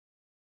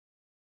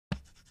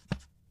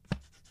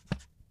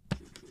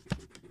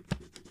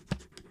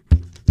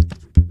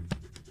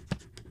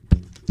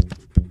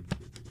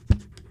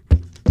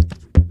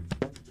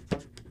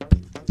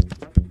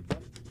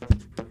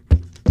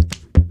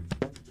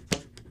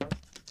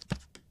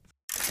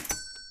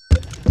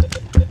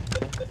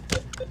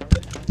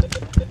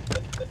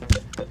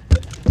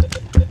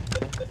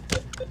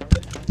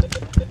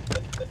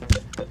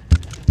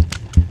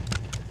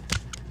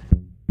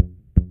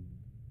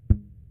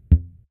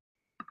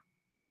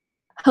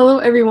Hello,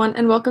 everyone,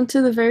 and welcome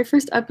to the very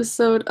first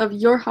episode of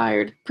You're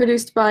Hired,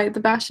 produced by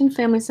the Bastion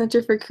Family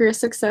Center for Career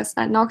Success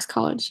at Knox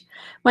College.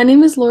 My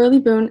name is Laura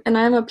Lee Boone, and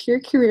I am a peer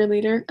career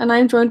leader, and I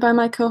am joined by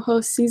my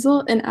co-hosts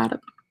Cecil and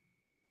Adam.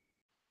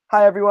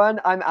 Hi,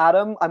 everyone. I'm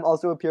Adam. I'm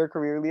also a peer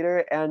career leader,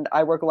 and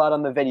I work a lot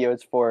on the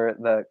videos for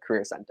the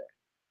Career Center.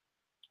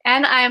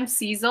 And I am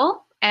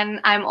Cecil, and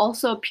I'm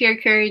also a peer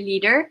career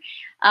leader.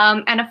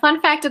 And a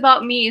fun fact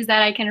about me is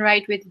that I can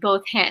write with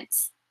both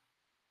hands.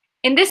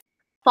 In this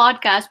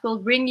podcast, we'll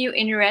bring you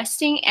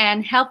interesting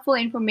and helpful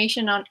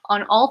information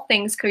on all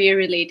things career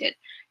related.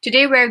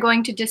 Today, we're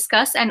going to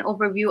discuss an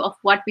overview of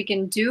what we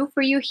can do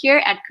for you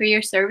here at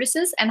Career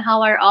Services and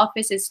how our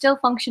office is still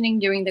functioning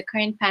during the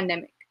current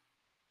pandemic.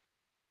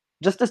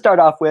 Just to start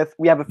off with,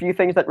 we have a few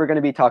things that we're going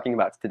to be talking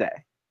about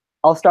today.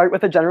 I'll start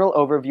with a general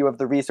overview of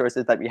the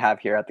resources that we have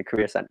here at the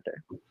Career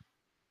Center.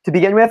 To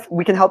begin with,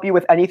 we can help you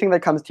with anything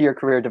that comes to your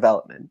career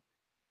development.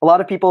 A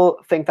lot of people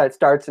think that it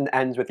starts and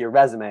ends with your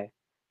resume,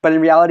 but in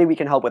reality, we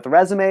can help with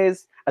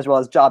resumes, as well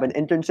as job and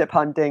internship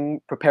hunting,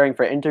 preparing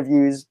for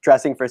interviews,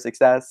 dressing for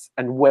success,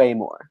 and way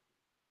more.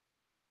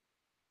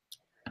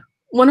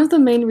 One of the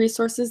main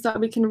resources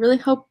that we can really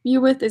help you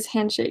with is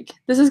Handshake.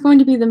 This is going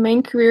to be the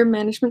main career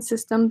management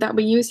system that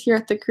we use here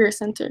at the Career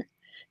Center.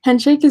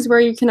 Handshake is where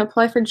you can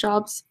apply for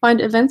jobs,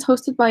 find events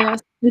hosted by us,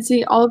 and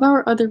see all of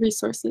our other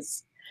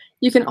resources.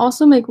 You can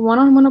also make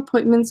one-on-one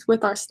appointments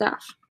with our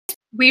staff.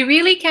 We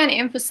really can't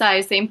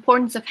emphasize the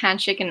importance of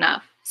Handshake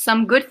enough.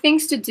 Some good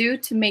things to do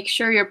to make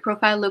sure your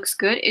profile looks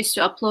good is to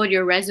upload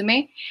your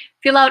resume,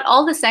 fill out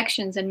all the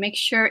sections, and make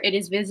sure it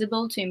is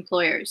visible to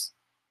employers.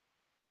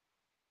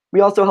 We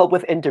also help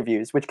with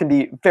interviews, which can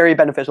be very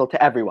beneficial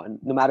to everyone,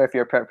 no matter if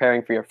you're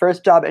preparing for your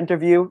first job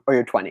interview or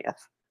your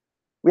 20th.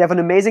 We have an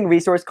amazing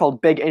resource called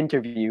Big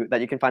Interview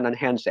that you can find on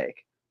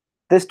Handshake.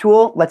 This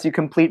tool lets you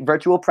complete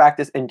virtual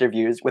practice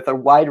interviews with a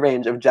wide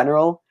range of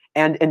general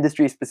and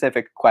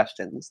industry-specific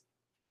questions.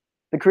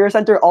 The Career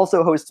Center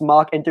also hosts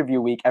Mock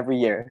Interview Week every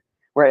year,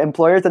 where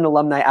employers and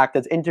alumni act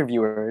as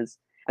interviewers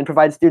and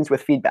provide students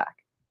with feedback.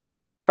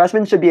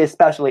 Freshmen should be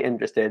especially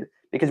interested,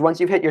 because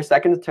once you've hit your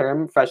second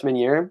term freshman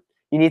year,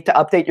 you need to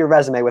update your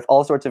resume with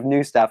all sorts of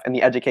new stuff in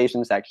the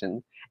education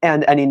section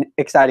and any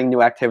exciting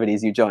new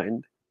activities you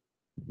joined.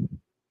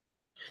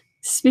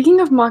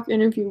 Speaking of Mock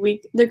Interview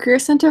Week, the Career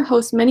Center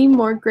hosts many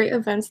more great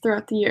events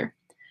throughout the year.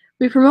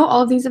 We promote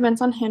all of these events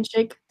on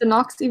Handshake, the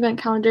Knox event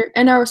calendar,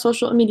 and our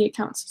social media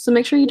accounts, so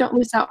make sure you don't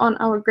miss out on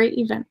our great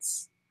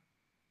events.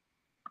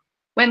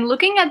 When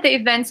looking at the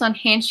events on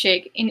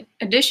Handshake, in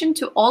addition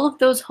to all of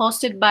those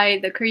hosted by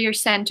the Career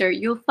Center,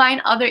 you'll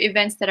find other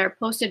events that are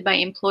posted by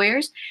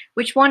employers,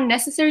 which won't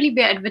necessarily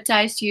be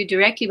advertised to you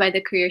directly by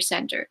the Career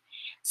Center.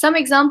 Some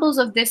examples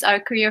of this are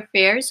career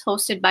fairs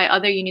hosted by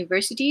other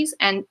universities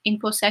and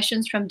info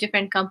sessions from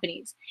different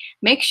companies.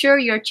 Make sure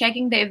you're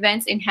checking the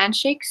events in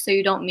Handshake so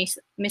you don't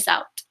miss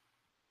out.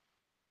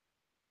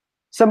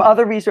 Some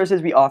other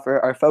resources we offer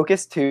are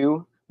Focus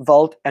 2,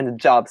 Vault, and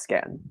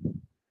JobScan.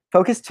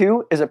 Focus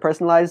 2 is a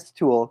personalized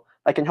tool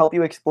that can help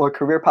you explore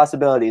career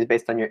possibilities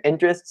based on your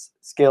interests,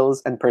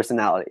 skills, and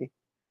personality.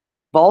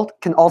 Vault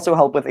can also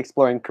help with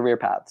exploring career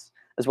paths,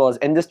 as well as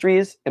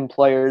industries,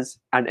 employers,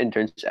 and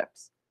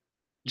internships.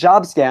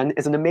 JobScan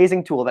is an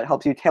amazing tool that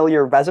helps you tailor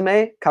your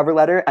resume, cover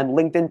letter, and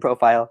LinkedIn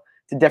profile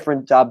to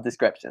different job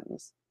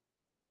descriptions.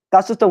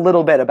 That's just a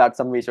little bit about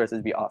some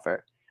resources we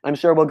offer. I'm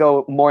sure we'll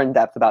go more in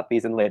depth about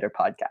these in later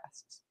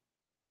podcasts.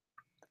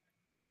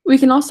 We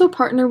can also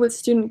partner with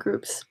student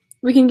groups.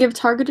 We can give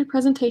targeted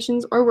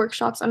presentations or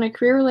workshops on a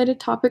career-related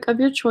topic of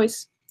your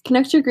choice,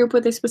 connect your group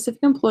with a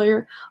specific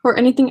employer, or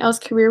anything else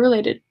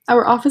career-related.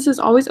 Our office is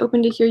always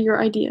open to hear your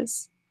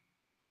ideas.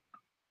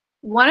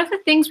 One of the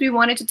things we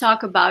wanted to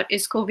talk about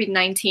is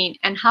COVID-19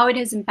 and how it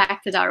has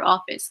impacted our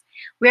office.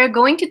 We are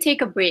going to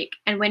take a break,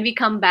 and when we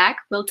come back,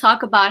 we'll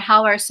talk about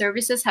how our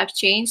services have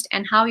changed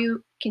and how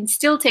you can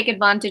still take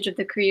advantage of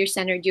the Career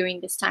Center during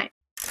this time.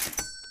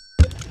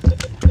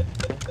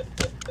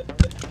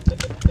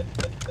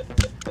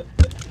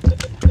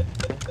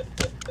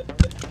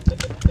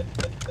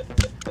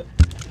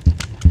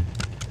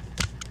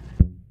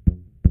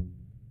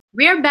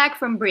 We are back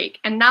from break,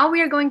 and now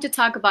we are going to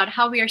talk about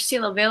how we are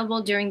still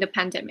available during the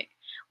pandemic.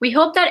 We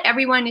hope that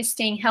everyone is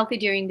staying healthy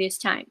during these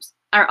times.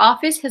 Our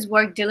office has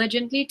worked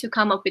diligently to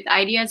come up with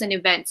ideas and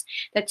events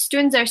that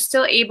students are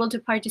still able to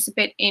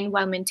participate in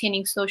while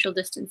maintaining social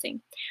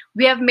distancing.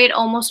 We have made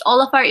almost all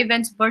of our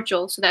events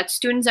virtual so that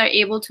students are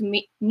able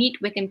to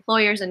meet with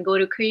employers and go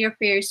to career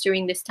fairs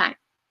during this time.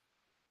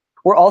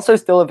 We're also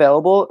still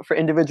available for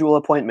individual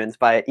appointments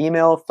via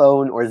email,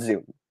 phone, or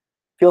Zoom.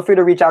 Feel free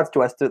to reach out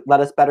to us to let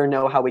us better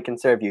know how we can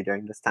serve you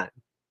during this time.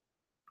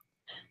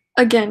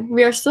 Again,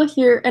 we are still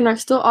here and are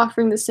still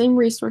offering the same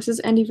resources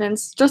and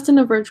events, just in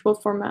a virtual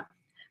format.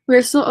 We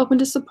are still open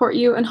to support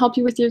you and help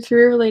you with your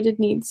career-related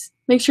needs.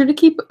 Make sure to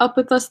keep up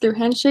with us through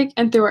Handshake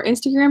and through our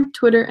Instagram,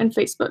 Twitter, and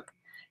Facebook.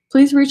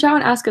 Please reach out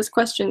and ask us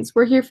questions.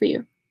 We're here for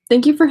you.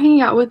 Thank you for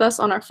hanging out with us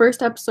on our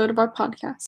first episode of our podcast.